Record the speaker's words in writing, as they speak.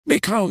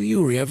Mikhail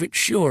Yuryevich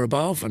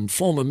Zurabov and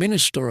former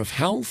Minister of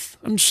Health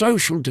and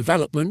Social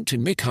Development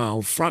in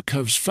Mikhail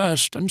Fradkov's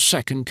first and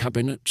second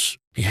cabinets.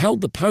 He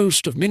held the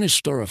post of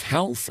Minister of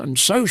Health and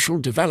Social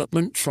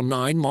Development from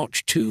 9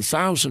 March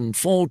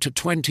 2004 to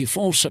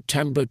 24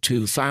 September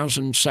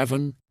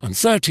 2007 and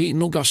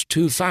 13 August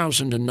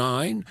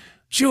 2009.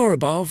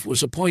 Zurabov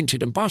was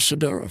appointed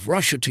ambassador of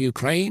Russia to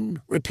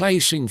Ukraine,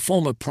 replacing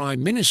former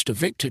Prime Minister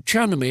Viktor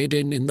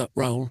Chernomyrdin in that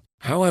role.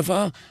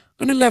 However,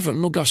 on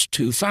 11 August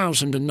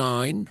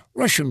 2009,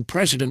 Russian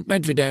President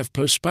Medvedev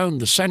postponed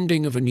the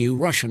sending of a new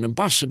Russian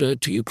ambassador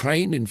to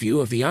Ukraine in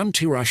view of the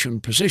anti-Russian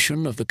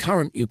position of the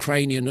current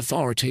Ukrainian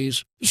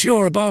authorities.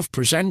 Zurabov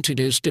presented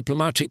his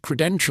diplomatic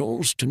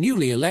credentials to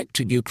newly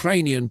elected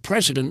Ukrainian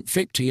President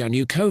Viktor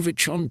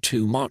Yanukovych on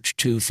 2 March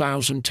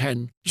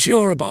 2010.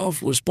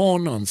 Zurabov was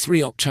born on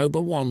 3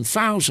 October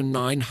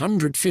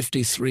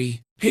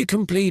 1953. He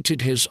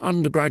completed his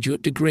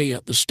undergraduate degree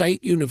at the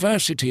State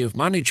University of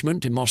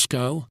Management in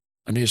Moscow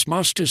and his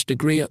master's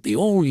degree at the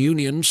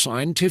All-Union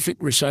Scientific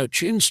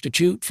Research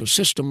Institute for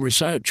System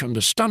Research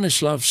under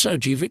Stanislav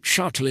Sergeevich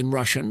Shatalin,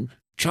 Russian,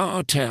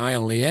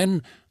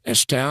 Chatilin,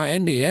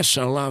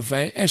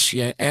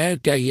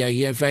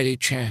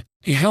 Stanislavsyev.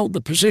 He held the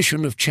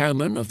position of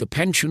chairman of the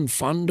pension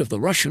fund of the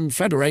Russian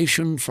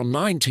Federation from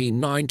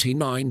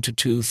 1999 to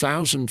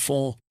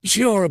 2004.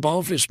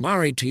 Zurabov is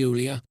married to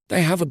Yulia.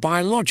 They have a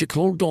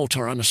biological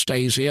daughter,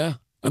 Anastasia,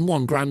 and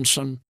one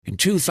grandson. In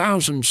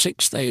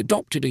 2006 they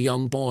adopted a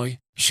young boy.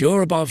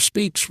 Zurabov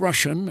speaks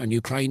Russian and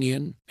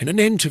Ukrainian. In an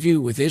interview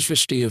with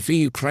Izvestia v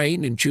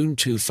Ukraine in June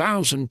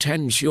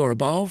 2010,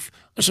 Zurabov,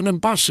 as an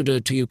ambassador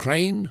to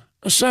Ukraine,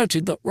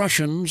 asserted that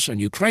Russians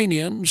and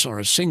Ukrainians are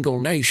a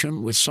single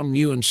nation with some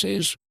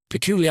nuances,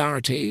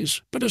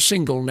 peculiarities, but a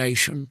single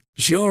nation.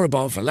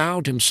 Zurabov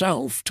allowed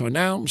himself to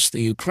announce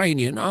the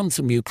Ukrainian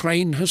anthem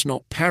 "Ukraine Has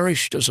Not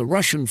Perished" as a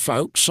Russian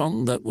folk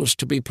song that was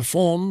to be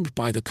performed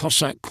by the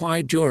Cossack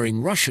Choir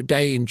during Russia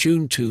Day in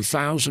June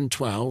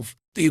 2012.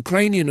 The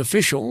Ukrainian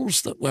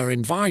officials that were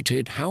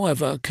invited,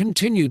 however,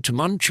 continued to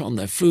munch on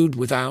their food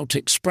without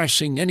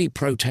expressing any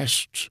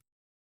protests.